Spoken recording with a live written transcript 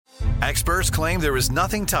Experts claim there is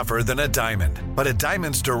nothing tougher than a diamond. But at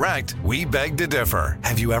Diamonds Direct, we beg to differ.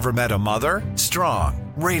 Have you ever met a mother?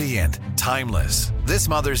 Strong, radiant, timeless. This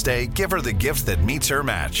Mother's Day, give her the gift that meets her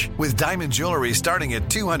match. With diamond jewelry starting at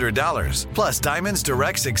 $200. Plus Diamonds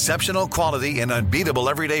Direct's exceptional quality and unbeatable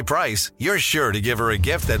everyday price, you're sure to give her a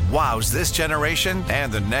gift that wows this generation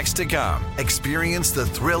and the next to come. Experience the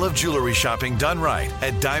thrill of jewelry shopping done right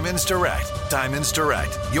at Diamonds Direct. Diamonds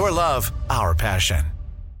Direct. Your love, our passion.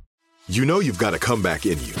 You know you've got a comeback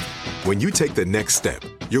in you. When you take the next step,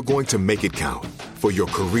 you're going to make it count. For your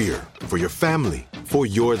career, for your family, for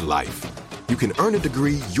your life. You can earn a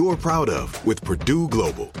degree you're proud of with Purdue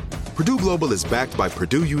Global. Purdue Global is backed by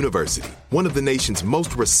Purdue University, one of the nation's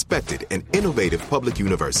most respected and innovative public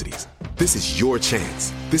universities. This is your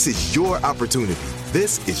chance. This is your opportunity.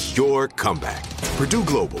 This is your comeback. Purdue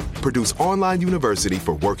Global, Purdue's online university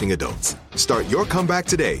for working adults. Start your comeback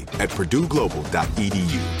today at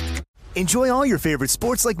purdueglobal.edu. Enjoy all your favorite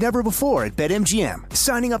sports like never before at BetMGM.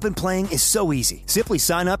 Signing up and playing is so easy. Simply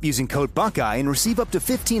sign up using code Buckeye and receive up to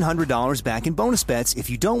 $1,500 back in bonus bets if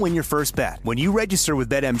you don't win your first bet. When you register with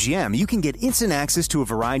BetMGM, you can get instant access to a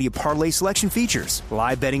variety of parlay selection features,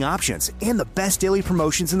 live betting options, and the best daily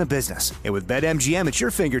promotions in the business. And with BetMGM at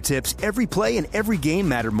your fingertips, every play and every game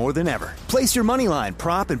matter more than ever. Place your moneyline,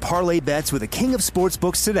 prop, and parlay bets with the king of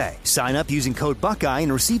sportsbooks today. Sign up using code Buckeye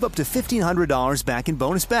and receive up to $1,500 back in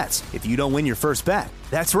bonus bets if you don't win your first bet.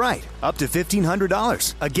 That's right, up to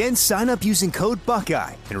 $1,500. Again, sign up using code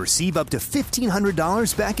Buckeye and receive up to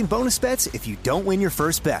 $1,500 back in bonus bets if you don't win your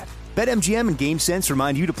first bet. BetMGM and GameSense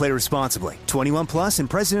remind you to play responsibly. 21 plus and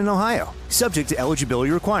present in Ohio. Subject to eligibility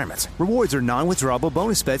requirements. Rewards are non-withdrawable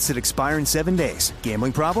bonus bets that expire in 7 days.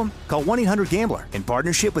 Gambling problem? Call 1-800-GAMBLER in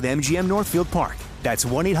partnership with MGM Northfield Park. That's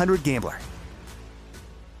 1-800-GAMBLER.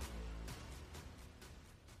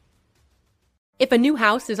 If a new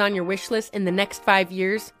house is on your wish list in the next 5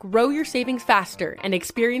 years, grow your savings faster and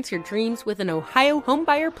experience your dreams with an Ohio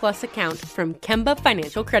Homebuyer Plus account from Kemba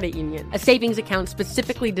Financial Credit Union. A savings account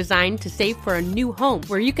specifically designed to save for a new home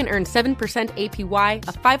where you can earn 7% APY,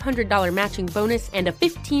 a $500 matching bonus, and a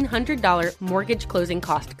 $1,500 mortgage closing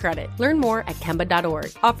cost credit. Learn more at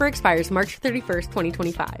Kemba.org. Offer expires March 31st,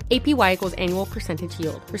 2025. APY equals annual percentage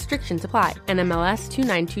yield. Restrictions apply. NMLS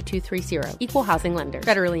 292230. Equal housing lender.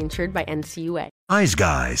 Federally insured by NCUA. Eyes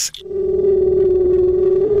Guys.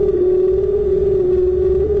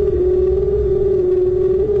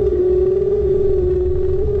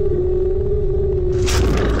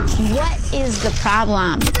 What is the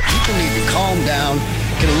problem? People need to calm down,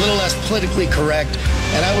 get a little less politically correct,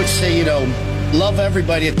 and I would say, love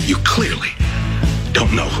everybody. You clearly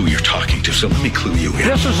don't know who you're talking to, so let me clue you in.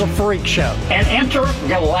 This is a freak show. An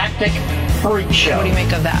intergalactic freak show. What do you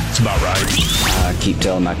make of that? It's about right. I keep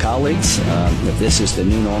telling my colleagues that this is the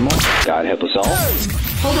new normal. God help us all.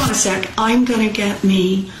 Hold on a sec. I'm going to get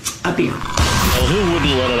me a beer. Well, who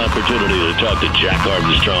wouldn't want an opportunity to talk to Jack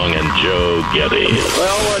Armstrong and Joe Getty?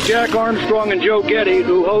 Well, Jack Armstrong and Joe Getty,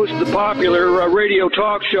 who host the popular radio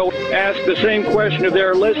talk show, ask the same question of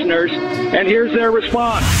their listeners, and here's their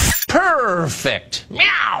response. Perfect.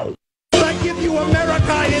 Meow. I give you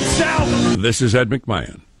America itself. This is Ed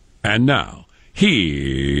McMahon. And now, here's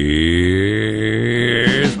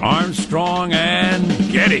Armstrong and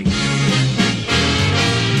Getty. I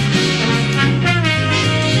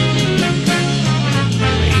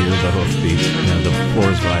hear the hoofbeats and the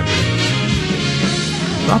floor is vibrating.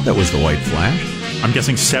 I thought that was the white flash. I'm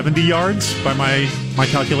guessing 70 yards by my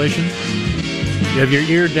calculation. You have your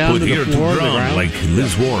ear down to the floor, to ground, like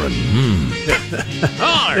Liz Warren.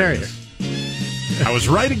 Oh, there it is. I was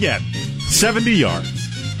right again. 70 yards.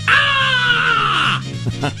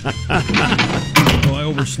 Oh, I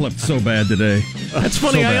overslept so bad today. That's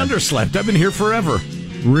funny. I underslept. I've been here forever.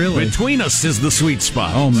 Really? Between us is the sweet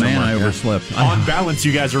spot. Oh, man, I overslept. On balance,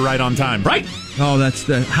 you guys are right on time. Right? Oh, that's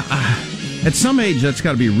the... At some age, that's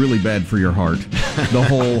got to be really bad for your heart. The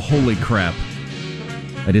whole, holy crap.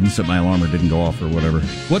 I didn't set my alarm or didn't go off or whatever.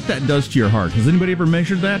 What that does to your heart. Has anybody ever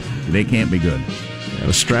measured that? They can't be good.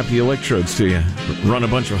 Gotta strap the electrodes to you. Run a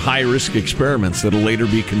bunch of high-risk experiments that'll later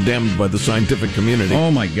be condemned by the scientific community.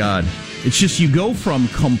 Oh, my God. It's just you go from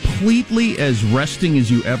completely as resting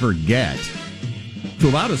as you ever get to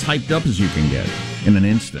about as hyped up as you can get in an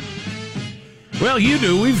instant. Well, you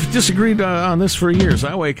do. We've disagreed on this for years.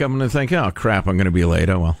 I wake up and I think, oh, crap, I'm going to be late.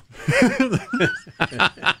 Oh, well.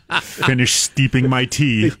 Finish steeping my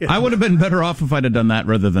tea. I would have been better off if I'd have done that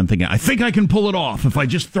rather than thinking, I think I can pull it off if I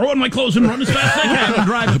just throw on my clothes and run as fast as I can and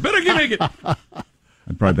drive. I better get it.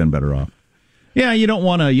 I'd probably been better off. Yeah, you don't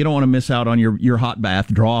want to miss out on your hot bath.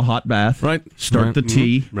 Draw a hot bath. Right. Start the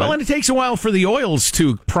tea. Right. Well, and it takes a while for the oils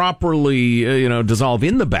to properly, dissolve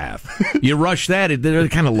in the bath. You rush that; they're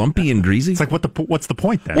kind of lumpy and greasy. It's like what's the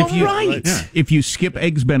point then? Well, right. Yeah. If you skip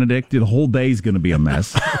Eggs Benedict, the whole day's going to be a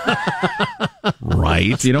mess.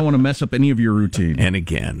 Right. So you don't want to mess up any of your routine. And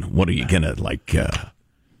again, what are you going to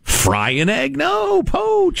fry an egg? No,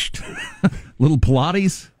 poached. Little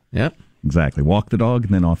Pilates. Yep. Exactly. Walk the dog,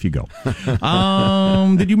 and then off you go.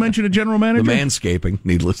 Did you mention a general manager? The manscaping,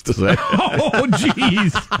 needless to say. Oh,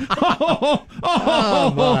 jeez.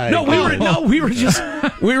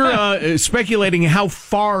 We were speculating how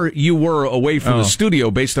far you were away from the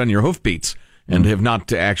studio based on your hoofbeats, and have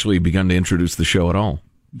not actually begun to introduce the show at all.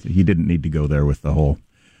 He didn't need to go there with the whole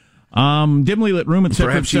dimly lit room,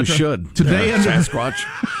 etc. Perhaps you should. Today, Sasquatch.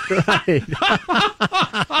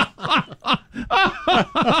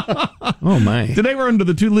 Oh, my. Today we're under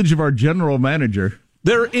the tutelage of our general manager.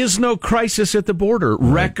 There is no crisis at the border.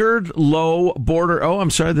 Right. Record low border. Oh,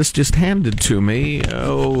 I'm sorry, this just handed to me.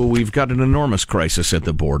 Oh, we've got an enormous crisis at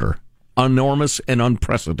the border. Enormous and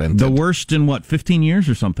unprecedented. The worst in, 15 years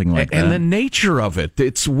or something like that? And the nature of it.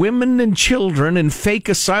 It's women and children and fake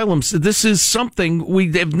asylums. This is something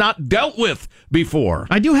we have not dealt with before.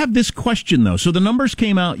 I do have this question, though. So the numbers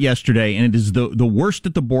came out yesterday, and it is the worst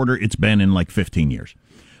at the border it's been in 15 years.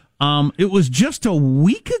 It was just a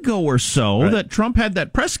week ago or so that Trump had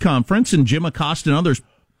that press conference, and Jim Acosta and others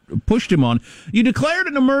pushed him on. You declared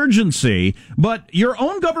an emergency, but your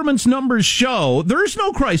own government's numbers show there's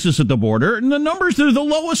no crisis at the border, and the numbers are the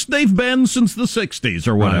lowest they've been since the 60s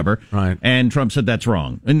or whatever. Right. And Trump said that's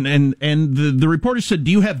wrong. And the reporter said,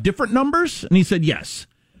 do you have different numbers? And he said, yes.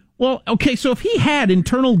 Well, okay, so if he had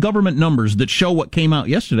internal government numbers that show what came out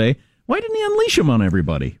yesterday, why didn't he unleash them on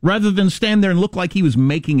everybody rather than stand there and look like he was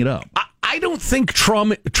making it up? I don't think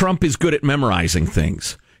Trump is good at memorizing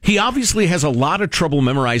things. He obviously has a lot of trouble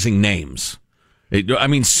memorizing names.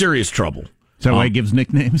 Serious trouble. Is that why he gives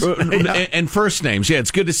nicknames? And first names. Yeah, it's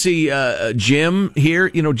good to see Jim here.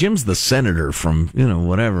 Jim's the senator from,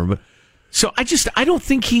 whatever. But so I don't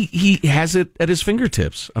think he has it at his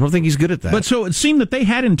fingertips. I don't think he's good at that. But so it seemed that they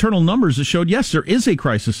had internal numbers that showed, yes, there is a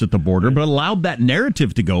crisis at the border, but allowed that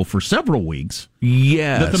narrative to go for several weeks.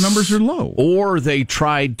 Yes. That the numbers are low. Or they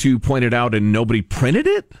tried to point it out and nobody printed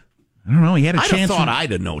it. I don't know. He had a chance. I thought I'd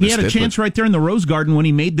have noticed. He had a chance right there in the Rose Garden when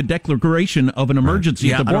he made the declaration of an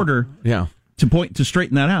emergency at the border. To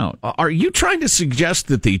straighten that out. Are you trying to suggest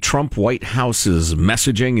that the Trump White House's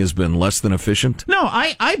messaging has been less than efficient? No,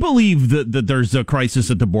 I believe that there's a crisis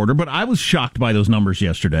at the border, but I was shocked by those numbers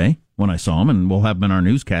yesterday when I saw them, and we'll have them in our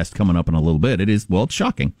newscast coming up in a little bit. It's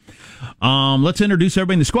shocking. Let's introduce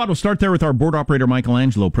everybody in the squad. We'll start there with our board operator,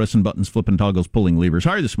 Michelangelo, pressing buttons, flipping toggles, pulling levers.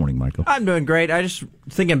 How are you this morning, Michael? I'm doing great. I just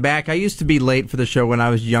thinking back, I used to be late for the show when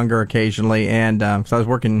I was younger occasionally, and so I was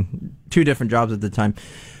working 2 different jobs at the time.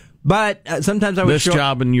 But sometimes I would this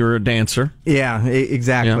job and you're a dancer. Yeah,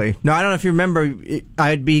 exactly. Yeah. No, I don't know if you remember.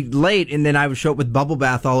 I'd be late and then I would show up with bubble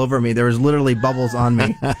bath all over me. There was literally bubbles on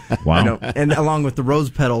me. Wow! And along with the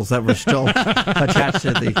rose petals that were still attached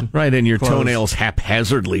to the right, and your clothes. Toenails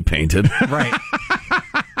haphazardly painted. Right.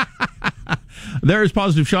 There is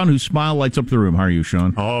Positive Sean, whose smile lights up the room. How are you,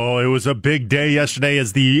 Sean? Oh, it was a big day yesterday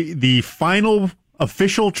as the final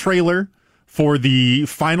official trailer for the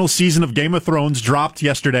final season of Game of Thrones dropped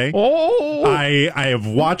yesterday. Oh! I have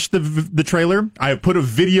watched the trailer. I have put a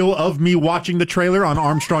video of me watching the trailer on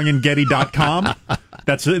ArmstrongandGetty.com.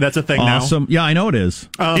 That's a thing now. Awesome. Yeah, I know it is.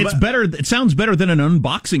 It's better. It sounds better than an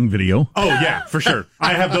unboxing video. Oh, yeah, for sure.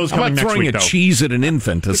 I have those coming next week, throwing a cheese at an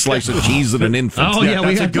infant, a slice of cheese at an infant. Oh, yeah,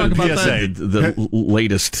 we have to talk about PSA. The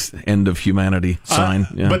latest end of humanity sign.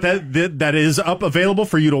 Yeah. But that is up available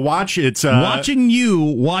for you to watch. It's watching you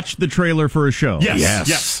watch the trailer for a show.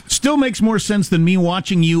 Yes. Still makes more sense than me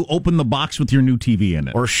watching you open the box with your new TV in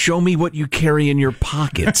it. Or show me what you carry in your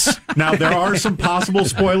pockets. Now, there are some possible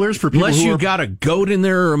spoilers for people Unless you got a goat in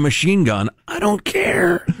there or a machine gun, I don't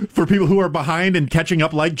care. For people who are behind and catching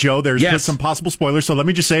up like Joe, there's just some possible spoilers. So let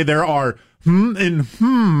me just say there are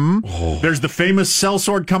There's the famous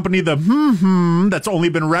sellsword company, the that's only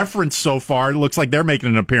been referenced so far. It looks like they're making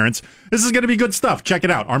an appearance. This is going to be good stuff. Check it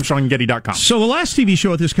out, ArmstrongandGetty.com. So the last TV show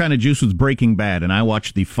with this kind of juice was Breaking Bad, and I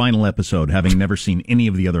watched the final episode, having never seen any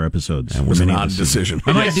of the other episodes. That was an odd decision.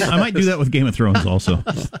 I might do that with Game of Thrones also.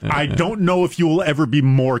 I don't know if you will ever be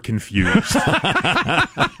more confused.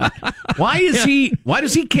 Why does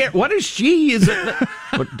he care? What is she?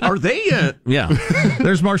 Are they?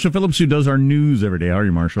 There's Marshall Phillips, who does our news every day. How are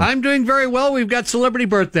you, Marshall? I'm doing very well. We've got celebrity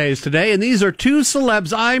birthdays today, and these are two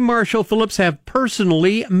celebs I, Marshall Phillips, have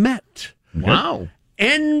personally met. Wow.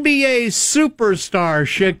 NBA superstar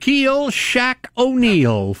Shaquille Shaq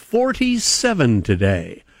O'Neal, 47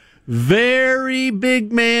 today. Very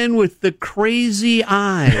big man with the crazy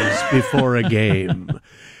eyes before a game.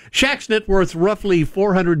 Shaq's net worth roughly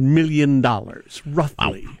 $400 million.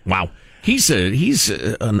 Roughly. Wow. He's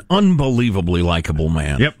an unbelievably likable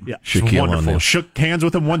man. Yep. Yeah. Shaquille wonderful. O'Neal. Shook hands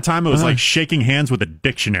with him one time. It was like shaking hands with a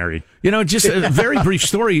dictionary. You know, just a very brief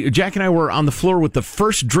story. Jack and I were on the floor with the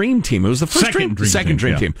first Dream Team. It was the first Second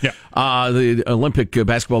Dream Team. Yeah. The Olympic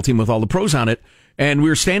basketball team with all the pros on it. And we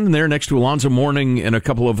were standing there next to Alonzo Mourning and a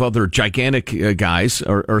couple of other gigantic guys,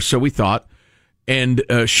 or so we thought. And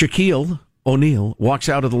Shaquille O'Neal walks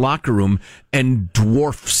out of the locker room and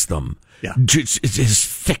dwarfs them. Yeah. Just his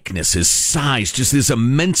thickness, his size, just his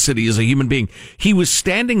immensity as a human being. He was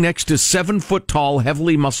standing next to 7-foot-tall,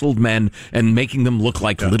 heavily muscled men and making them look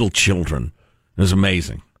like little children. It was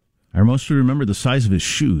amazing. I mostly remember the size of his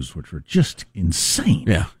shoes, which were just insane.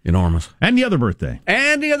 Yeah, enormous. And the other birthday.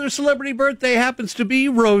 And the other celebrity birthday happens to be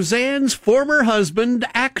Roseanne's former husband,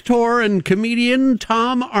 actor and comedian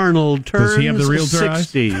Tom Arnold. Does he have the realtor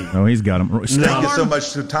 60. eyes? Oh, he's got him. Thank you so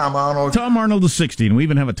much to Tom Arnold. Tom Arnold is 60, and we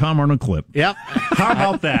even have a Tom Arnold clip. Yep. How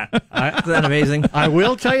about that? Isn't that amazing? I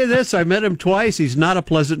will tell you this. I met him twice. He's not a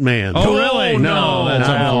pleasant man. Oh, really? No, that's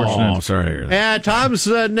unfortunate. Oh, sorry. Tom's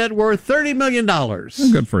net worth $30 million.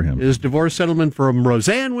 Good for him. His divorce settlement from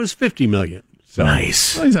Roseanne was $50 million. So.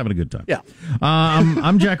 Nice. Well, he's having a good time. Yeah.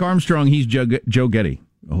 I'm Jack Armstrong. He's Joe Getty.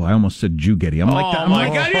 Oh, I almost said Jew Getty. I'm like that. Oh, my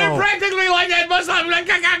God. You're practically like that Muslim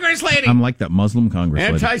Congress lady. I'm like that Muslim Congress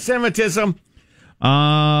lady. Anti-Semitism.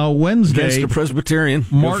 Wednesday. Against a Presbyterian.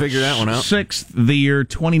 March We'll figure that one out. 6th, the year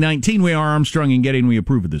 2019. We are Armstrong and Getty, and we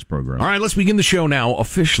approve of this program. All right, let's begin the show now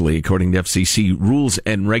officially according to FCC rules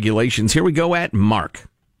and regulations. Here we go at Mark.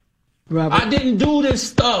 I didn't do this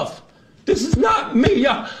stuff. This is not me.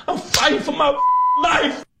 I'm fighting for my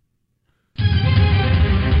life.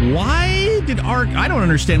 Why did I don't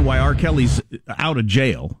understand why R. Kelly's out of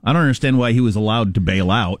jail. I don't understand why he was allowed to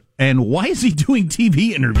bail out. And why is he doing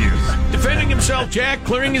TV interviews? Defending himself, Jack,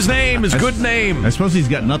 clearing his name, his good name. I suppose he's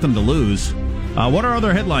got nothing to lose. What are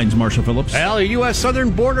other headlines, Marshall Phillips? Well, the U.S. southern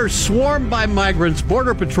border swarmed by migrants,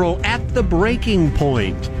 Border Patrol at the breaking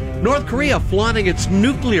point. North Korea flaunting its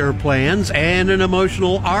nuclear plans, and an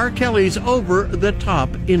emotional R. Kelly's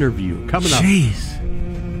over-the-top interview coming up.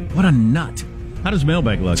 Jeez. What a nut. How does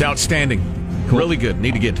mailbag look? It's outstanding. Cool. Really good.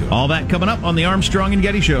 Need to get to it. All that coming up on the Armstrong and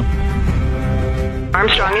Getty Show.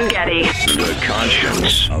 Armstrong and Getty. The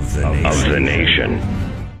conscience of the nation.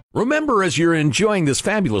 Remember, as you're enjoying this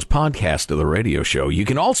fabulous podcast of the radio show, you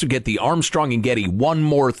can also get the Armstrong and Getty One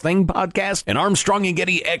More Thing podcast and Armstrong and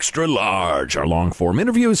Getty Extra Large, our long-form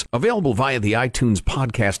interviews, available via the iTunes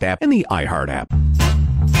podcast app and the iHeart app.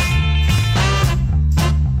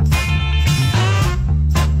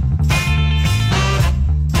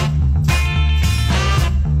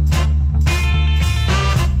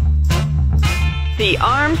 The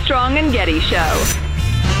Armstrong and Getty Show.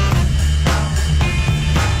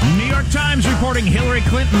 New York Times reporting Hillary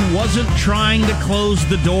Clinton wasn't trying to close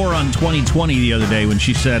the door on 2020 the other day when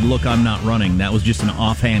she said, "Look, I'm not running." That was just an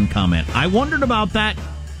offhand comment. I wondered about that.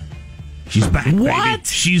 She's back, what? Baby.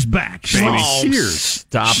 She's back, baby. Oh, Sears.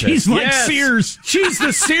 Stop She's it. like Sears. She's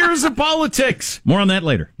the Sears of politics. More on that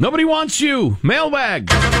later. Nobody wants you.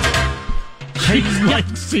 Mailbag. She's like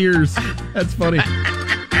Sears. That's funny.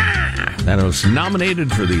 That was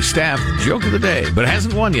nominated for the staff joke of the day, but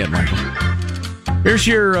hasn't won yet, Michael. Here's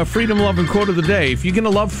your freedom, love, and quote of the day. If you're going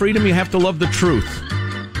to love freedom, you have to love the truth.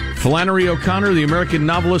 Flannery O'Connor, the American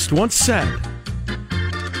novelist, once said,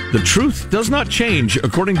 "The truth does not change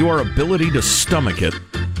according to our ability to stomach it."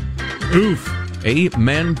 Oof.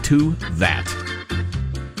 Amen to that.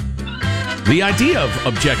 The idea of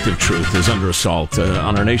objective truth is under assault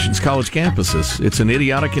on our nation's college campuses. It's an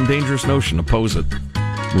idiotic and dangerous notion. Oppose it.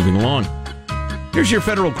 Moving along. Here's your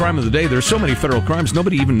federal crime of the day. There's so many federal crimes,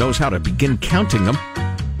 nobody even knows how to begin counting them.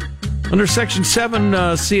 Under Section 7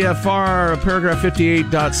 CFR, paragraph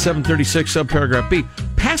 58.736, subparagraph B,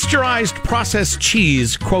 pasteurized processed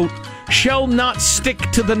cheese, quote, shall not stick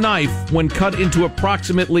to the knife when cut into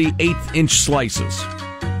approximately 1/8-inch slices.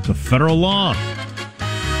 It's a federal law.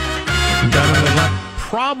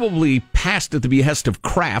 Probably passed at the behest of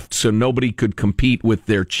Kraft, so nobody could compete with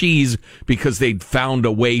their cheese because they'd found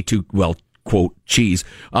a way to, well, quote, cheese,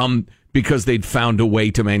 because they'd found a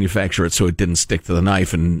way to manufacture it so it didn't stick to the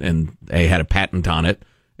knife, and they had a patent on it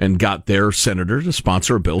and got their senator to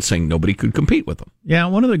sponsor a bill saying nobody could compete with them. Yeah,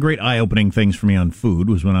 one of the great eye-opening things for me on food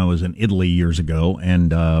was when I was in Italy years ago,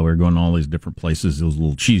 and we were going to all these different places, those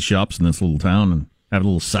little cheese shops in this little town, and have a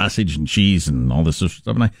little sausage and cheese and all this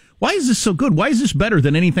stuff. And why is this so good? Why is this better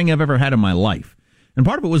than anything I've ever had in my life? And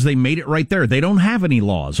part of it was they made it right there. They don't have any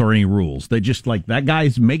laws or any rules. They just that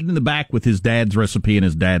guy's making in the back with his dad's recipe and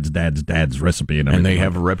his dad's recipe. And they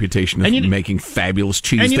have a reputation of making fabulous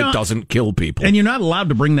cheese that doesn't kill people. And you're not allowed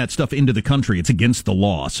to bring that stuff into the country. It's against the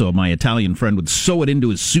law. So my Italian friend would sew it into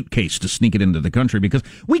his suitcase to sneak it into the country because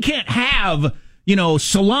we can't have,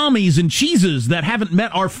 salamis and cheeses that haven't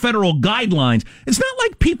met our federal guidelines. It's not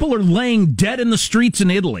like people are laying dead in the streets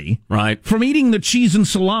in Italy from eating the cheese and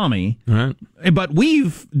salami. Right. But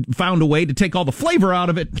we've found a way to take all the flavor out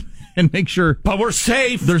of it and make sure. But we're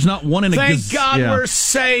safe. There's not one in a Thank God we're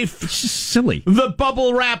safe. It's just silly. The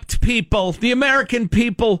bubble-wrapped people, the American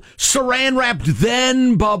people, saran-wrapped,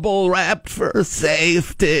 then bubble-wrapped for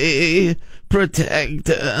safety. Protect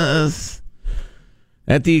us.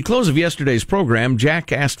 At the close of yesterday's program,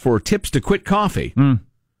 Jack asked for tips to quit coffee.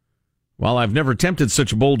 While I've never attempted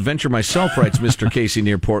such a bold venture myself, writes Mr. Casey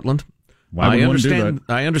near Portland, I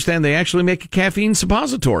understand they actually make a caffeine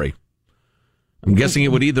suppository. I'm guessing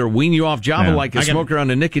it would either wean you off Java like a smoker on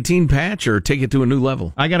a nicotine patch or take it to a new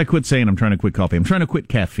level. I got to quit saying I'm trying to quit coffee. I'm trying to quit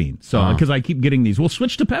caffeine. So because I keep getting these, we'll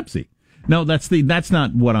switch to Pepsi. No, that's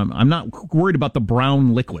not what I'm not worried about the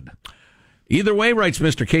brown liquid. Either way, writes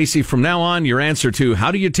Mr. Casey, from now on, your answer to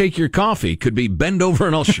how do you take your coffee could be bend over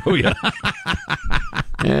and I'll show you.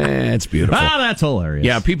 It's beautiful. That's hilarious.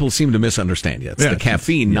 Yeah, people seem to misunderstand you. It's the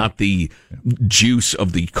caffeine, not the juice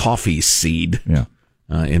of the coffee seed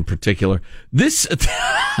in particular.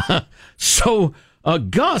 So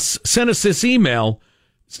Gus sent us this email.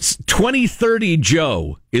 2030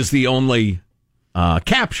 Joe is the only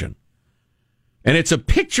caption. And it's a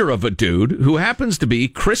picture of a dude who happens to be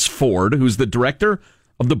Chris Ford, who's the director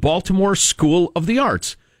of the Baltimore School of the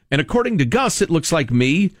Arts. And according to Gus, it looks like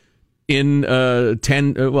me in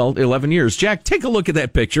 11 years. Jack, take a look at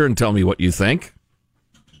that picture and tell me what you think.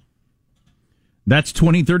 That's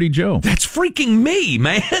 2030 Joe. That's freaking me,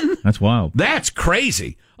 man. That's wild. That's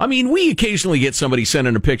crazy. I mean, we occasionally get somebody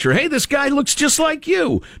sending a picture. Hey, this guy looks just like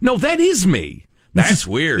you. No, that is me. That's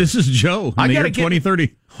weird. This is Joe. I got to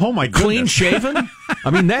 2030. Oh my goodness. Clean shaven? I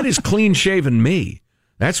mean, that is clean shaven me.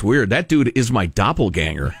 That's weird. That dude is my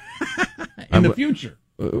doppelganger. In the future.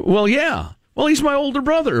 Well, yeah. Well, he's my older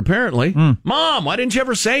brother, apparently. Mom, why didn't you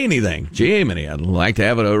ever say anything? Gee, Minnie, I'd like to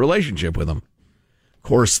have a relationship with him. Of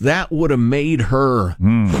course, that would have made her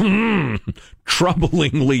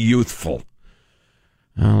troublingly youthful.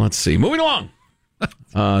 Let's see. Moving along.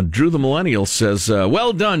 Drew the Millennial says,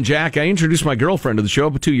 well done, Jack. I introduced my girlfriend to the show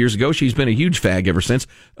 2 years ago. She's been a huge fag ever since.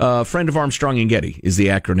 Friend of Armstrong and Getty is the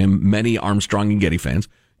acronym many Armstrong and Getty fans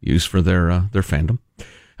use for their fandom.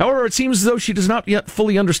 However, it seems as though she does not yet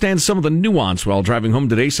fully understand some of the nuance. While driving home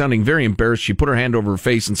today, sounding very embarrassed, she put her hand over her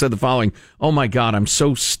face and said the following: "Oh my God, I'm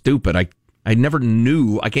so stupid. I never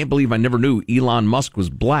knew. I can't believe I never knew Elon Musk was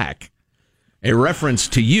black." A reference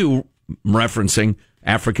to you referencing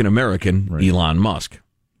African American Elon Musk,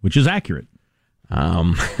 which is accurate.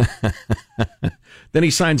 Then he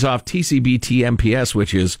signs off TCBTMPS,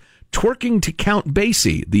 which is twerking to Count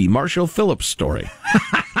Basie, the Marshall Phillips story.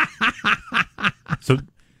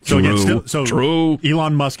 True.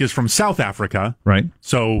 Elon Musk is from South Africa, right?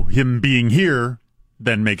 So him being here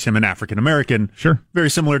then makes him an African American. Sure, very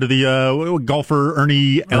similar to the golfer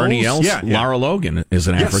Ernie Els. Ernie Els. Yeah. Lara Logan is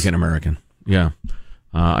an African American. Yeah.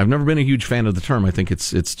 I've never been a huge fan of the term. I think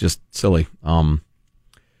it's just silly.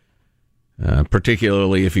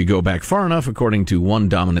 Particularly if you go back far enough, according to one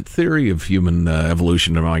dominant theory of human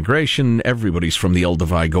evolution and migration, everybody's from the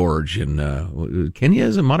Olduvai Gorge in Kenya.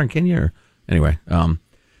 Is it modern Kenya? Or, anyway, I'll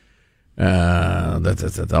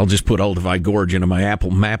just put Olduvai Gorge into my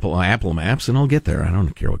Apple Maps, and I'll get there. I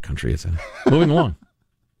don't care what country it's in. Moving along.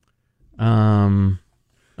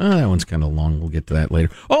 That one's kind of long. We'll get to that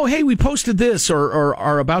later. Oh, hey, we posted this, or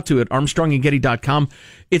are about to, at ArmstrongandGetty.com.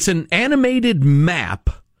 It's an animated map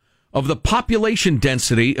of the population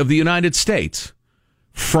density of the United States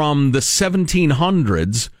from the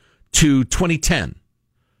 1700s to 2010.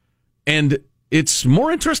 And it's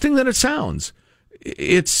more interesting than it sounds.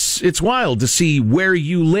 It's wild to see where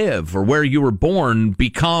you live or where you were born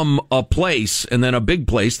become a place, and then a big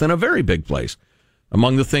place, then a very big place.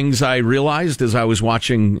 Among the things I realized as I was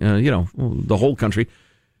watching, the whole country,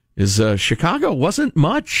 is Chicago wasn't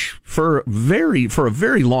much for a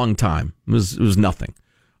very long time. It was nothing.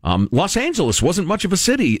 Los Angeles wasn't much of a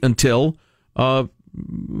city until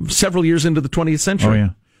several years into the 20th century. Oh,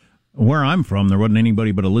 yeah. Where I'm from, there wasn't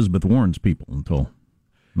anybody but Elizabeth Warren's people until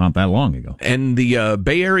not that long ago. And the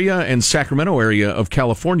Bay Area and Sacramento area of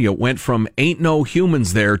California went from ain't no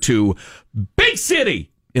humans there to big city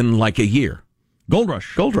in like a year. Gold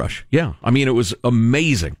Rush, yeah. I mean, it was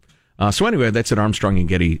amazing. So anyway, that's at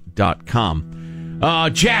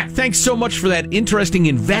ArmstrongandGetty.com. Jack, thanks so much for that interesting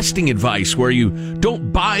investing advice where you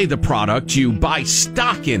don't buy the product, you buy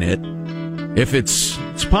stock in it if it's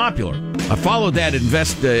popular. I followed that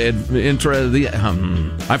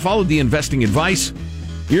I followed the investing advice.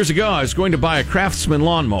 Years ago, I was going to buy a Craftsman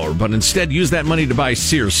lawnmower, but instead used that money to buy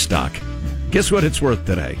Sears stock. Guess what it's worth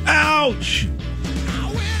today? Ouch!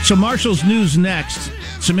 So Marshall's News next.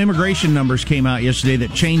 Some immigration numbers came out yesterday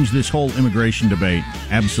that changed this whole immigration debate.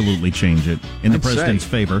 Absolutely change it in the president's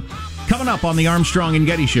favor. Coming up on the Armstrong and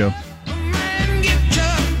Getty Show.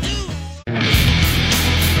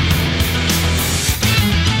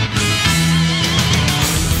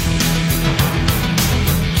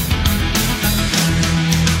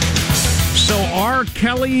 R.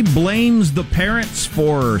 Kelly blames the parents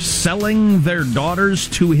for selling their daughters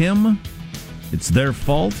to him. It's their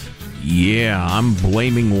fault. Yeah, I'm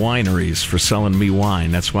blaming wineries for selling me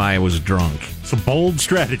wine. That's why I was drunk. It's a bold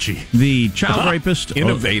strategy. The child rapist.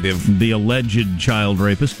 Innovative. The alleged child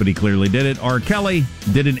rapist, but he clearly did it. R. Kelly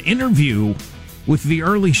did an interview with The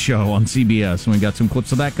Early Show on CBS, and we got some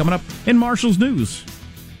clips of that coming up in Marshall's News.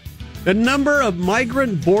 The number of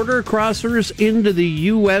migrant border crossers into the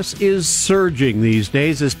U.S. is surging these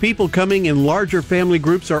days as people coming in larger family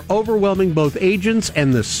groups are overwhelming both agents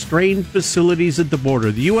and the strained facilities at the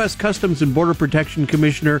border. The U.S. Customs and Border Protection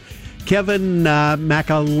Commissioner Kevin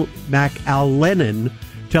McAleenan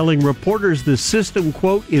telling reporters the system,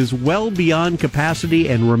 quote, is well beyond capacity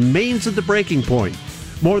and remains at the breaking point.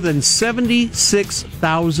 More than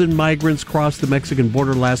 76,000 migrants crossed the Mexican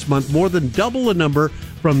border last month, more than double the number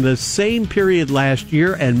from the same period last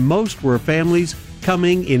year, and most were families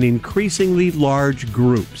coming in increasingly large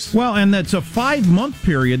groups. Well, and that's a 5-month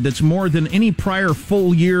period that's more than any prior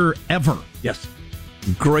full year ever. Yes.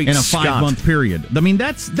 Great in a Scott. 5-month period. I mean,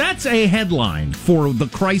 that's a headline for the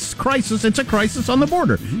crisis. It's a crisis on the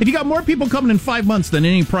border. If you got more people coming in 5 months than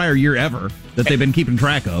any prior year ever that they've been keeping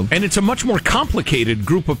track of. And it's a much more complicated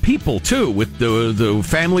group of people, too, with the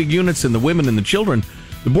family units and the women and the children.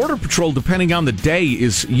 The Border Patrol, depending on the day,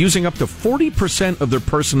 is using up to 40% of their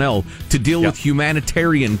personnel to deal with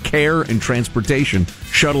humanitarian care and transportation,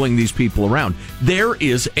 shuttling these people around. There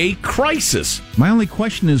is a crisis. My only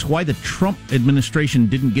question is why the Trump administration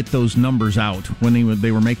didn't get those numbers out when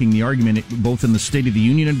they were making the argument, both in the State of the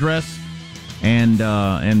Union address and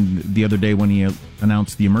the other day when he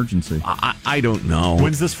announced the emergency. I don't know.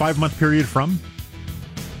 When's this 5-month period from?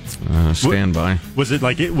 Stand by. Was it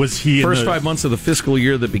like it was he first 5 months of the fiscal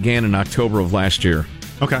year that began in October of last year?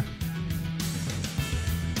 Okay.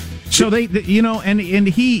 So they and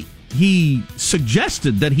he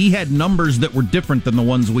suggested that he had numbers that were different than the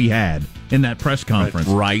ones we had in that press conference.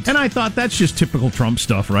 Right. And I thought that's just typical Trump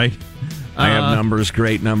stuff, right? I have numbers,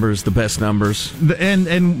 great numbers, the best numbers.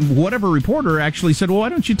 And whatever reporter actually said, well, why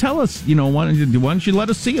don't you tell us, why don't you let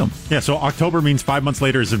us see them? Yeah, so October means 5 months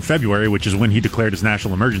later is in February, which is when he declared his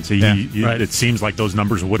national emergency. Yeah, right. It seems like those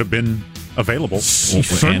numbers would have been available.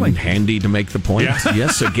 Certainly. And handy to make the point. Yeah.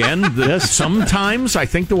 Yes, again, sometimes I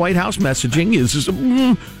think the White House messaging is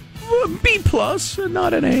B+,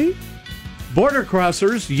 not an A. Border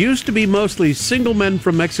crossers used to be mostly single men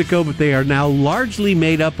from Mexico, but they are now largely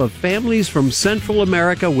made up of families from Central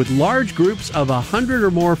America, with large groups of 100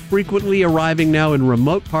 or more frequently arriving now in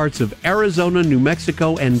remote parts of Arizona, New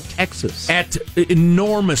Mexico, and Texas. At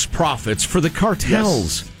enormous profits for the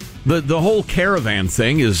cartels. Yes. The whole caravan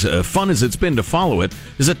thing, as fun as it's been to follow it,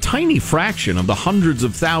 is a tiny fraction of the hundreds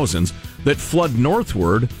of thousands that flood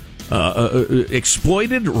northward,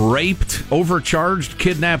 exploited, raped, overcharged,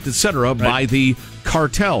 kidnapped, etc. by the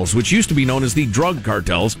cartels, which used to be known as the drug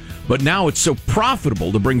cartels, but now it's so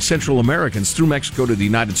profitable to bring Central Americans through Mexico to the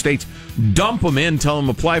United States, dump them in, tell them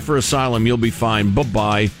apply for asylum, you'll be fine,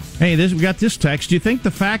 bye-bye. Hey, we got this text. Do you think the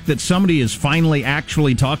fact that somebody is finally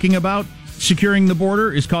actually talking about securing the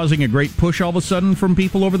border is causing a great push all of a sudden from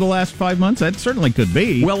people over the last 5 months? That certainly could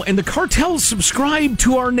be. Well, and the cartels subscribe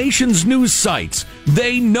to our nation's news sites.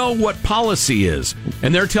 They know what policy is,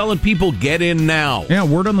 and they're telling people, get in now. Yeah,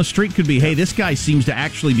 word on the street could be, hey, this guy seems to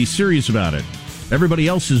actually be serious about it. Everybody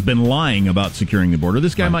else has been lying about securing the border.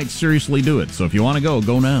 This guy might seriously do it. So if you want to go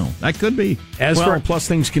now. That could be. Plus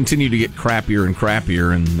things continue to get crappier and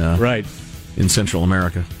crappier in Central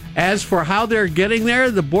America. As for how they're getting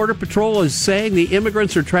there, the Border Patrol is saying the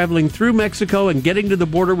immigrants are traveling through Mexico and getting to the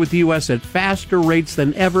border with the U.S. at faster rates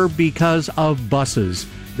than ever because of buses.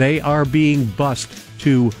 They are being bussed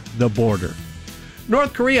to the border.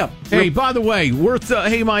 North Korea. Hey, by the way,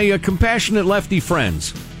 my compassionate lefty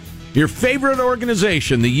friends, your favorite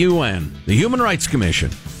organization, the UN, the Human Rights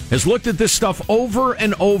Commission, has looked at this stuff over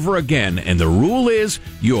and over again, and the rule is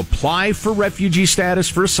you apply for refugee status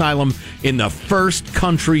for asylum in the first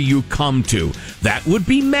country you come to. That would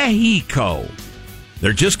be Mexico.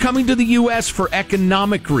 They're just coming to the U.S. for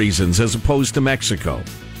economic reasons as opposed to Mexico.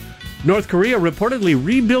 North Korea reportedly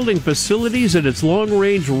rebuilding facilities at its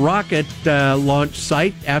long-range rocket launch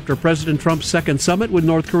site after President Trump's second summit with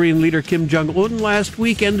North Korean leader Kim Jong-un last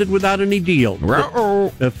week ended without any deal.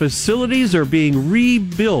 The facilities are being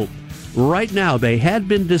rebuilt right now. They had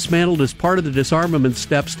been dismantled as part of the disarmament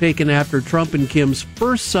steps taken after Trump and Kim's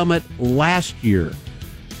first summit last year.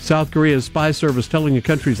 South Korea's spy service telling the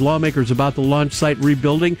country's lawmakers about the launch site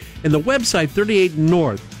rebuilding, and the website 38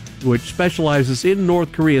 North, which specializes in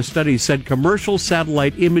North Korea studies, said commercial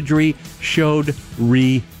satellite imagery showed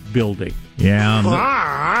rebuilding. Yeah.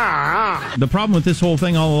 The problem with this whole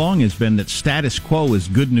thing all along has been that status quo is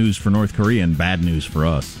good news for North Korea and bad news for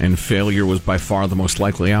us. And failure was by far the most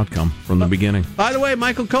likely outcome from the beginning. By the way,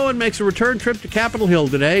 Michael Cohen makes a return trip to Capitol Hill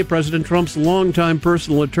today. President Trump's longtime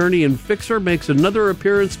personal attorney and fixer makes another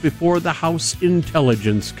appearance before the House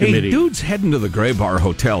Intelligence Committee. Hey, dude's heading to the Gray Bar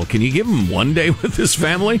Hotel. Can you give him one day with his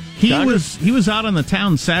family? He was out on the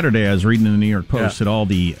town Saturday. I was reading in the New York Post at all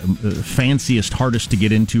the fanciest, hardest to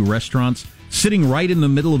get into restaurants. Sitting right in the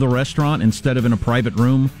middle of the restaurant instead of in a private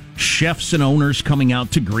room. Chefs and owners coming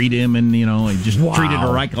out to greet him, and he just treated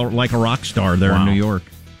her like a rock star there in New York.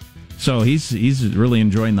 So he's really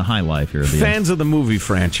enjoying the high life here. Fans of the movie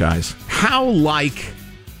franchise, how like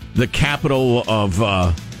the capital of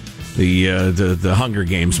the Hunger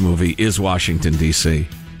Games movie is Washington, D.C.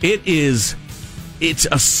 It's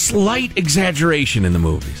a slight exaggeration in the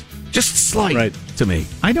movies. Just slight to me.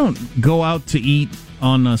 I don't go out to eat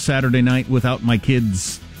on a Saturday night without my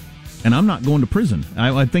kids, and I'm not going to prison.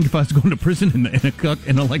 I think if I was going to prison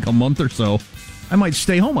in like a month or so, I might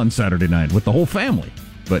stay home on Saturday night with the whole family.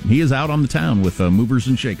 But he is out on the town with movers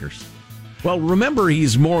and shakers. Well, remember,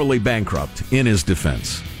 he's morally bankrupt in his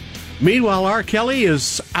defense. Meanwhile, R. Kelly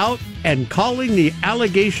is out and calling the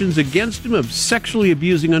allegations against him of sexually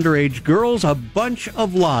abusing underage girls a bunch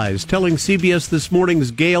of lies, telling CBS This Morning's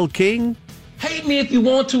Gayle King, "Hate me if you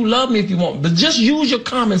want to, love me if you want, but just use your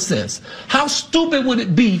common sense. How stupid would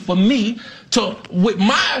it be for me to, with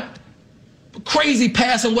my crazy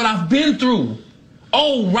past and what I've been through,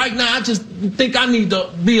 right now I just think I need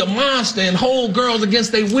to be a monster and hold girls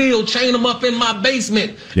against their will, chain them up in my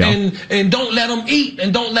basement, and don't let them eat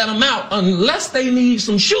and don't let them out unless they need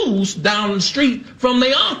some shoes down the street from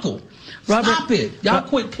their uncle." Robert, stop it. Y'all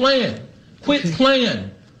quit playing. Quit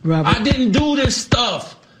playing. Robert, I didn't do this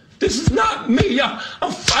stuff. This is not me.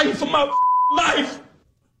 I'm fighting for my life.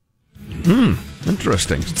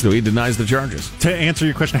 Interesting. So he denies the charges. To answer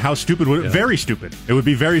your question, how stupid would it? Very stupid. It would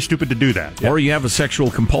be very stupid to do that. Or you have a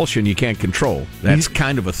sexual compulsion you can't control. That's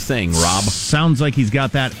kind of a thing, Rob. Sounds like he's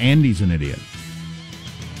got that and he's an idiot,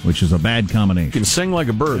 which is a bad combination. You can sing like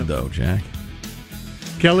a bird, though, Jack.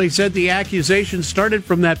 Kelly said the accusation started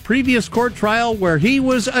from that previous court trial where he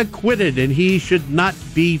was acquitted and he should not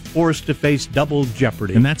be forced to face double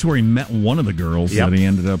jeopardy. And that's where he met one of the girls that he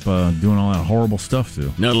ended up doing all that horrible stuff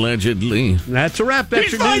to. Allegedly. That's a wrap.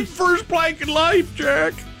 That's He's fighting for his blank in life,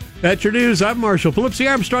 Jack. That's your news. I'm Marshall Phillips, the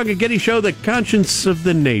Armstrong and Getty Show, the conscience of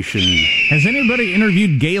the nation. Has anybody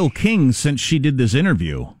interviewed Gayle King since she did this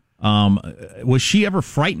interview? Was she ever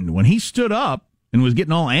frightened? When he stood up and was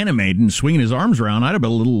getting all animated and swinging his arms around, I'd have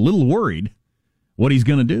been a little worried what he's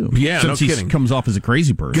going to do. Yeah, since no he kidding. Comes off as a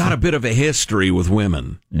crazy person. Got a bit of a history with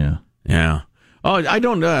women. Yeah. Oh, I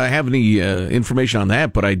don't have any information on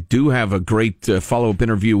that, but I do have a great follow-up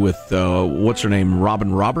interview with, what's her name,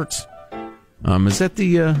 Robin Roberts? Is that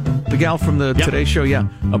the gal from the Today Show? Yeah.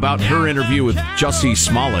 About her interview with Jussie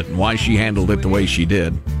Smollett and why she handled it the way she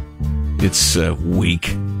did. It's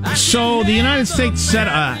weak. So the United States set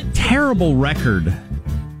a terrible record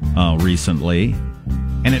recently,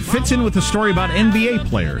 and it fits in with the story about NBA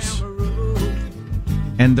players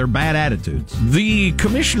and their bad attitudes. The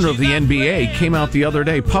commissioner of the NBA came out the other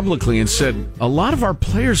day publicly and said, a lot of our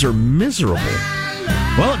players are miserable.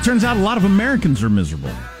 Well, it turns out a lot of Americans are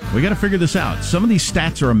miserable. We got to figure this out. Some of these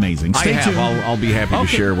stats are amazing. Stay tuned. I'll be happy to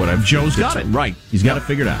share what I've... Joe's got it. Right. He's got it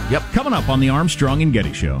figured out. Yep. Coming up on the Armstrong and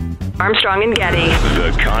Getty Show. Armstrong and Getty.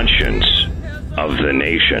 The conscience of the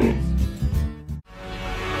nation.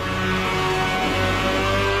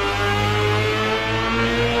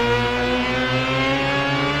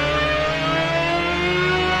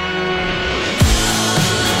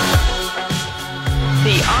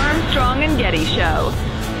 The Armstrong and Getty Show.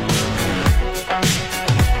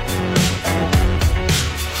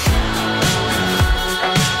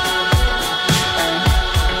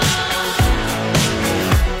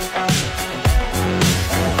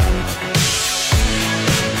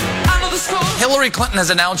 Hillary Clinton has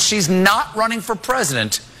announced she's not running for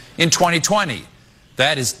president in 2020.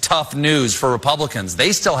 That is tough news for Republicans.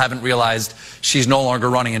 They still haven't realized she's no longer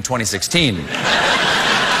running in 2016.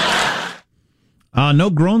 No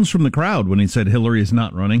groans from the crowd when he said Hillary is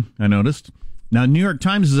not running, I noticed. Now, New York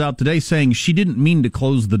Times is out today saying she didn't mean to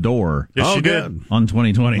close the door. Yes, she did. On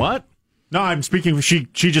 2020. What? No, I'm speaking. She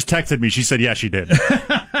just texted me. She said, yeah, she did.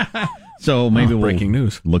 So maybe we'll breaking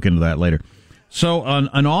news. Look into that later. So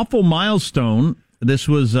an awful milestone. This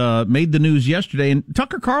was made the news yesterday. And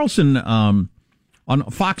Tucker Carlson on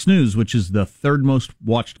Fox News, which is the third most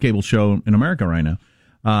watched cable show in America right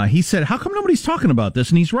now, he said, how come nobody's talking about this?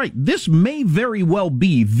 And he's right. This may very well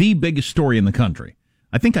be the biggest story in the country.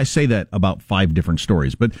 I think I say that about 5 different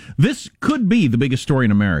stories, but this could be the biggest story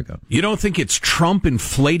in America. You don't think it's Trump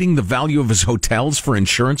inflating the value of his hotels for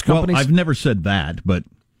insurance companies? Well, I've never said that, but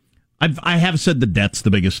I have said the debt's the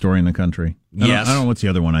biggest story in the country. Yes. I don't know what's the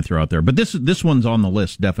other one I throw out there, but this one's on the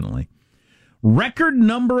list, definitely. Record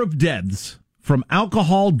number of deaths from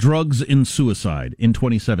alcohol, drugs, and suicide in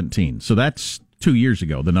 2017. So that's 2 years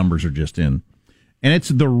ago. The numbers are just in. And it's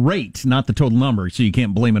the rate, not the total number, so you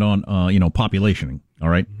can't blame it on, population. All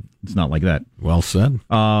right? It's not like that. Well said.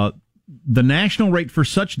 The national rate for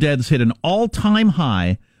such deaths hit an all-time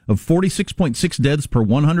high of 46.6 deaths per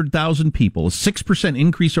 100,000 people, a 6%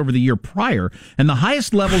 increase over the year prior, and the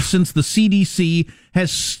highest level since the CDC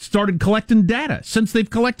has started collecting data. Since they've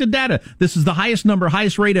collected data, this is the highest number,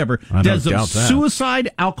 highest rate ever. Deaths of suicide,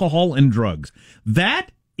 alcohol, and drugs.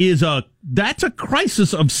 That's a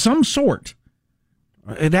crisis of some sort.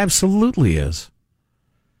 It absolutely is.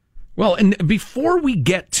 Well, and before we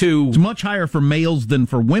get to... It's much higher for males than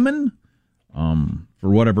for women. For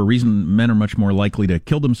whatever reason, men are much more likely to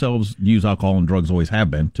kill themselves, use alcohol and drugs, always have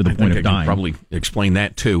been, to the point of dying. I can probably explain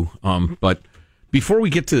that, too. But before we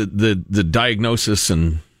get to the diagnosis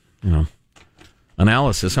and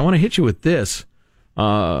analysis, I want to hit you with this.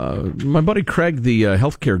 My buddy Craig, the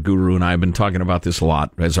healthcare guru, and I have been talking about this a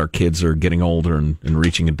lot as our kids are getting older and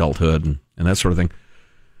reaching adulthood and that sort of thing.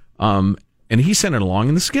 And he sent it along,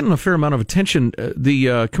 and this is getting a fair amount of attention.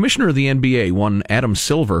 The commissioner of the NBA, one Adam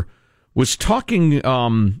Silver, was talking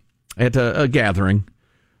at a gathering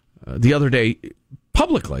the other day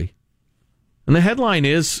publicly, and the headline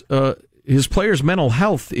is his players' mental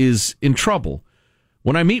health is in trouble.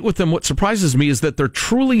 When I meet with them, what surprises me is that they're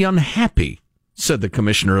truly unhappy, said the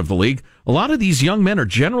commissioner of the league. A lot of these young men are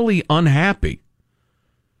generally unhappy.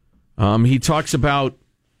 He talks about,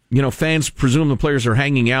 fans presume the players are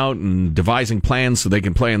hanging out and devising plans so they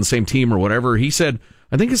can play on the same team or whatever. He said,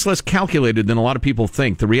 I think it's less calculated than a lot of people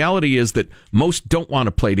think. The reality is that most don't want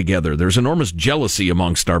to play together. There's enormous jealousy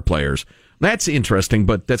among star players. That's interesting,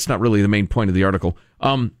 but that's not really the main point of the article.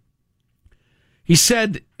 He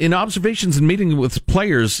said, in observations and meeting with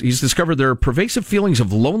players, he's discovered there are pervasive feelings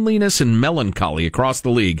of loneliness and melancholy across the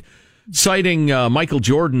league. Citing Michael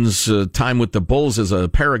Jordan's time with the Bulls as a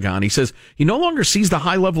paragon, he says he no longer sees the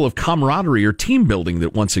high level of camaraderie or team building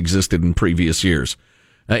that once existed in previous years.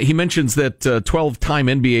 He mentions that 12-time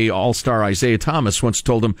NBA All-Star Isaiah Thomas once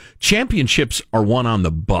told him, championships are won on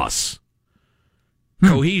the bus.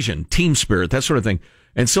 Cohesion, team spirit, that sort of thing.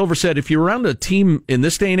 And Silver said, if you're around a team in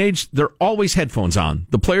this day and age, they're always headphones on.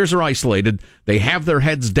 The players are isolated. They have their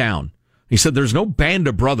heads down. He said there's no band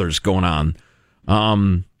of brothers going on.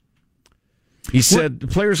 He said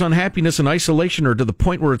players' unhappiness and isolation are to the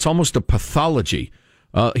point where it's almost a pathology.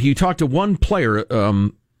 He talked to one player,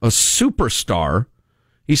 a superstar.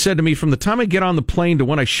 He said to me, from the time I get on the plane to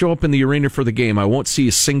when I show up in the arena for the game, I won't see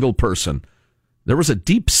a single person. There was a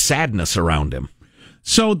deep sadness around him.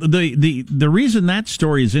 So the reason that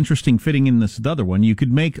story is interesting fitting in this other one, you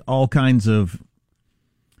could make all kinds of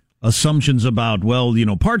assumptions about,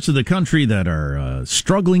 parts of the country that are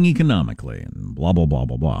struggling economically and blah, blah, blah,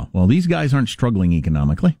 blah, blah. Well, these guys aren't struggling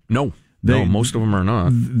economically. No, most of them are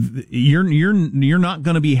not. You're not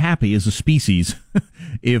going to be happy as a species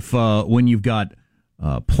if when you've got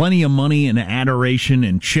plenty of money and adoration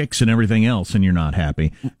and chicks and everything else, and you're not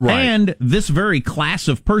happy. Right. And this very class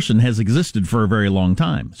of person has existed for a very long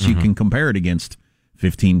time. So you can compare it against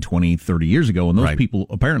 15, 20, 30 years ago, and those people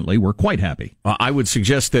apparently were quite happy. I would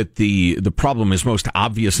suggest that the problem is most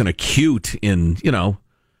obvious and acute in,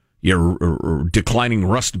 your declining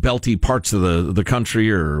Rust Belty parts of the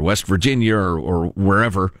country or West Virginia or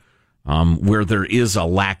wherever, where there is a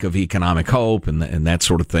lack of economic hope and that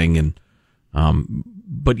sort of thing. And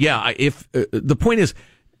but yeah, if the point is,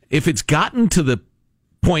 if it's gotten to the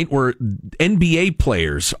point where NBA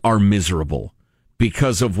players are miserable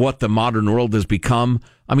because of what the modern world has become,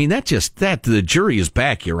 I mean, that the jury is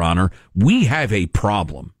back, Your Honor. We have a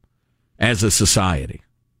problem as a society.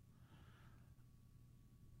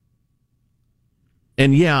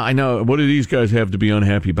 And yeah, I know. What do these guys have to be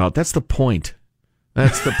unhappy about? That's the point.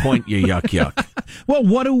 That's the point, you yuck. Well,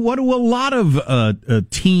 what do a lot of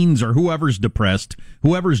teens or whoever's depressed,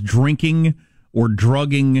 whoever's drinking or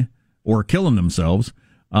drugging or killing themselves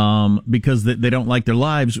because they don't like their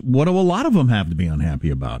lives, what do a lot of them have to be unhappy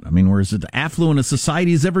about? I mean, whereas as affluent a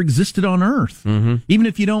society has ever existed on Earth, even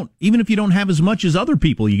if you don't have as much as other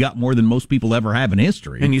people, you got more than most people ever have in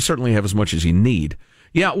history, and you certainly have as much as you need.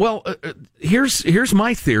 Yeah, well, here's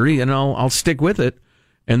my theory, and I'll stick with it.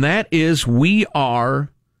 And that is, we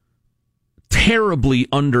are terribly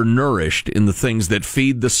undernourished in the things that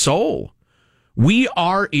feed the soul. We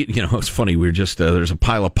are, it's funny, we're just, there's a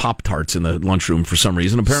pile of Pop-Tarts in the lunchroom for some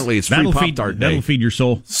reason. Apparently it's free Pop-Tart day. That'll feed your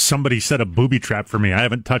soul. Somebody set a booby trap for me. I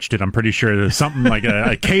haven't touched it. I'm pretty sure there's something like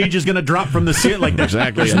a cage is going to drop from the ceiling. Like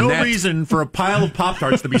exactly. There's no reason for a pile of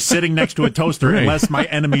Pop-Tarts to be sitting next to a toaster unless my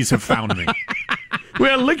enemies have found me.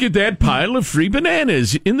 Well, look at that pile of free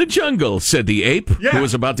bananas in the jungle, said the ape, who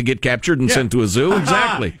was about to get captured and sent to a zoo.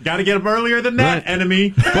 Exactly. Got to get up earlier than that,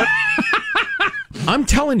 enemy. But I'm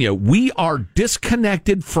telling you, we are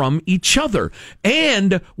disconnected from each other.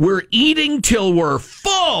 And we're eating till we're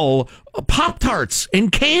full of Pop-Tarts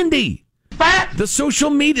and candy. The social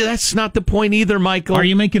media, that's not the point either, Michael. Are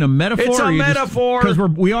you making a metaphor? It's a metaphor. Because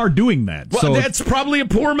we are doing that. Well, so that's probably a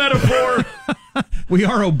poor metaphor. We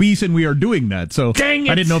are obese and we are doing that. So dang it.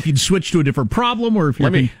 I didn't know if you'd switch to a different problem or if you're...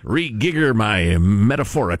 Let me re-gigger my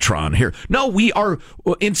metaphoratron here. No, we are,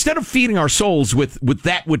 instead of feeding our souls with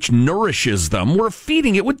that which nourishes them, we're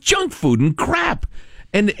feeding it with junk food and crap.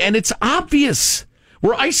 And it's obvious.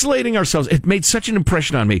 We're isolating ourselves. It made such an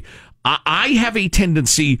impression on me. I have a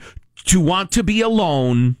tendency to want to be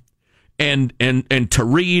alone and to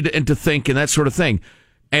read and to think and that sort of thing.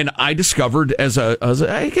 And I discovered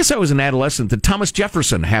I guess I was an adolescent, that Thomas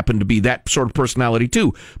Jefferson happened to be that sort of personality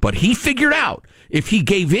too. But he figured out if he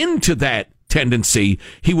gave in to that tendency,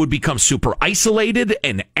 he would become super isolated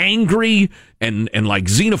and angry and like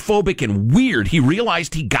xenophobic and weird. He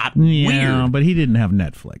realized he got weird. But he didn't have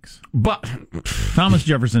Netflix. But Thomas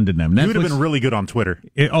Jefferson didn't have Netflix. He would have been really good on Twitter.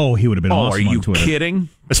 He would have been awesome on Twitter. Are you kidding?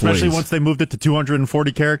 Especially once they moved it to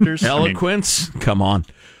 240 characters. Eloquence? Come on.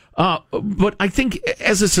 But I think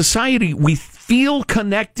as a society, we feel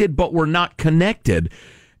connected, but we're not connected.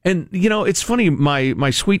 And, it's funny, my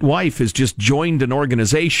sweet wife has just joined an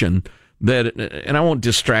organization that, and I won't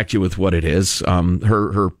distract you with what it is,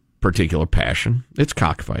 her particular passion. It's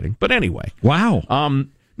cockfighting. But anyway. Wow.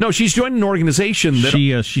 No, she's joined an organization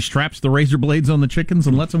that... She straps the razor blades on the chickens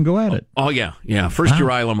and lets them go at it. Oh, yeah. Yeah. First you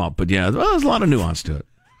rile them up. But yeah, there's a lot of nuance to it.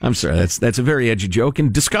 I'm sorry. That's a very edgy joke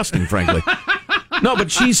and disgusting, frankly. No,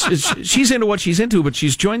 but she's into what she's into, but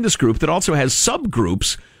she's joined this group that also has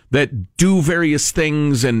subgroups that do various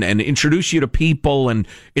things and introduce you to people, and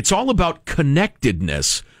it's all about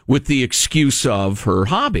connectedness with the excuse of her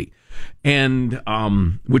hobby, and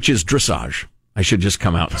which is dressage. I should just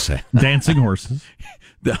come out and say. Dancing horses.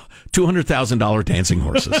 The $200,000 dancing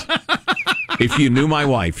horses. If you knew my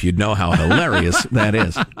wife, you'd know how hilarious that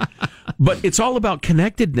is. But it's all about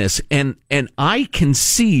connectedness, and I can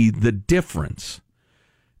see the difference.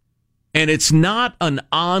 And it's not an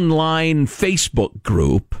online Facebook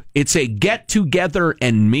group. It's a get-together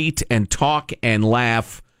and meet and talk and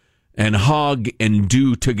laugh and hug and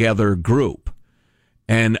do together group.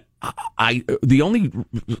 And the only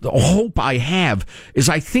hope I have is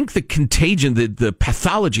I think the contagion, the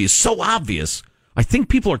pathology is so obvious. I think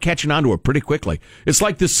people are catching on to it pretty quickly. It's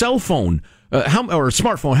like the cell phone or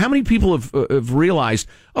smartphone. How many people have realized,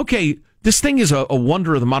 okay, this thing is a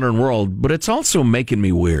wonder of the modern world, but it's also making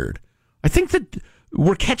me weird. I think that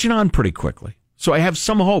we're catching on pretty quickly. So I have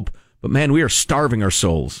some hope. But, man, we are starving our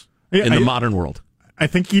souls in the modern world. I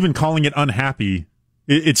think even calling it unhappy,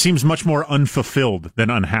 it seems much more unfulfilled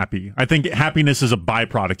than unhappy. I think happiness is a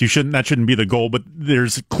byproduct. That shouldn't be the goal. But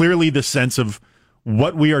there's clearly the sense of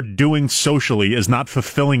what we are doing socially is not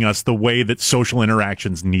fulfilling us the way that social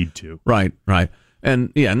interactions need to. Right.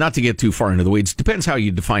 And, yeah, not to get too far into the weeds, depends how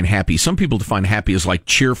you define happy. Some people define happy as like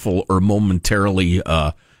cheerful or momentarily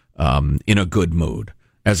in a good mood,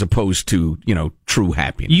 as opposed to, true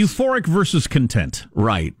happiness. Euphoric versus content.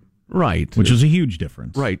 Right. Which is a huge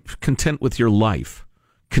difference. Right. Content with your life.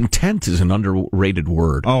 Content is an underrated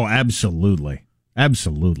word. Oh, absolutely.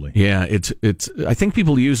 Yeah, it's. I think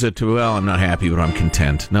people use it to, I'm not happy, but I'm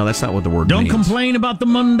content. No, that's not what the word means. Don't complain about the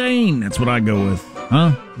mundane. That's what I go with.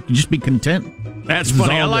 Huh? You just be content. That's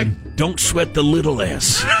funny. I like, don't sweat the little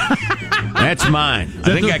s. That's mine.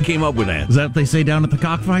 I think I came up with that. Is that what they say down at the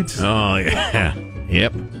cockfights? Oh, yeah.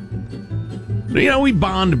 Yep. We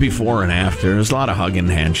bond before and after. There's a lot of hugging and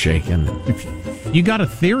handshaking. You got a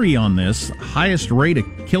theory on this? Highest rate of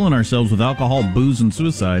killing ourselves with alcohol, booze, and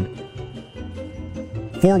suicide.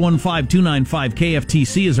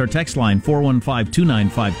 415-295-KFTC is our text line,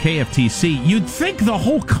 415-295-KFTC. You'd think the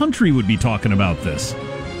whole country would be talking about this,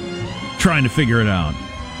 trying to figure it out.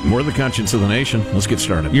 We're the conscience of the nation. Let's get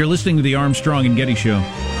started. You're listening to the Armstrong and Getty Show.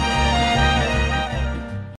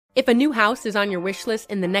 If a new house is on your wish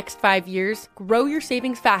list in the next 5 years, grow your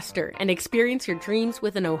savings faster and experience your dreams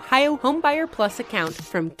with an Ohio Homebuyer Plus account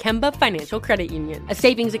from Kemba Financial Credit Union. A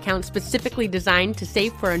savings account specifically designed to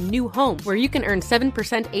save for a new home, where you can earn 7%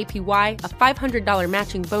 APY, a $500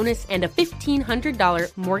 matching bonus, and a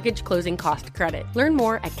 $1,500 mortgage closing cost credit. Learn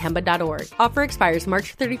more at Kemba.org. Offer expires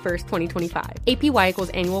March 31st, 2025. APY equals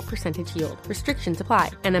annual percentage yield. Restrictions apply.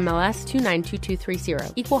 NMLS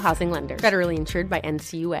 292230. Equal housing lender. Federally insured by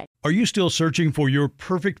NCUA. Are you still searching for your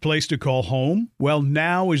perfect place to call home? Well,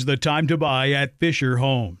 now is the time to buy at Fisher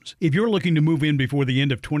Homes. If you're looking to move in before the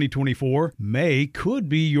end of 2024, May could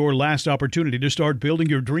be your last opportunity to start building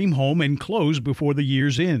your dream home and close before the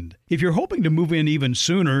year's end. If you're hoping to move in even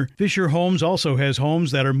sooner, Fisher Homes also has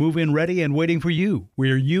homes that are move-in ready and waiting for you,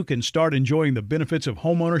 where you can start enjoying the benefits of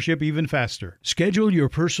homeownership even faster. Schedule your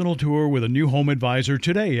personal tour with a new home advisor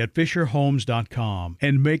today at FisherHomes.com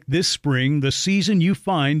and make this spring the season you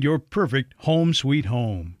find your perfect home sweet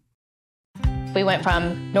home. We went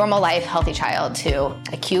from normal life, healthy child to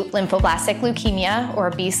acute lymphoblastic leukemia, or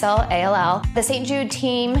B-cell ALL. The St. Jude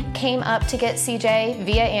team came up to get CJ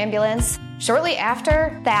via ambulance. Shortly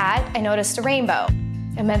after that, I noticed a rainbow.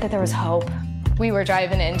 It meant that there was hope. We were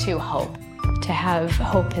driving into hope. To have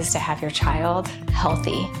hope is to have your child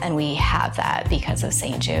healthy, and we have that because of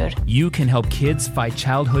St. Jude. You can help kids fight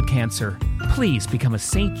childhood cancer. Please become a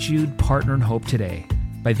St. Jude Partner in Hope today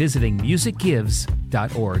by visiting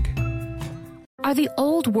musicgives.org. Are the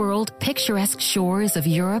old world, picturesque shores of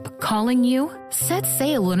Europe calling you? Set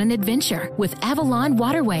sail on an adventure with Avalon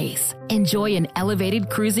Waterways. Enjoy an elevated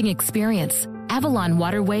cruising experience. Avalon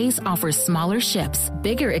Waterways offers smaller ships,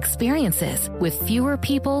 bigger experiences, with fewer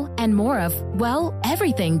people and more of, well,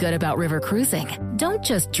 everything good about river cruising. Don't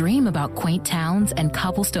just dream about quaint towns and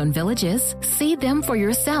cobblestone villages. See them for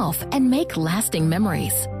yourself and make lasting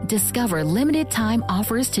memories. Discover limited time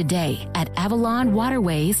offers today at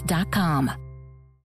AvalonWaterways.com.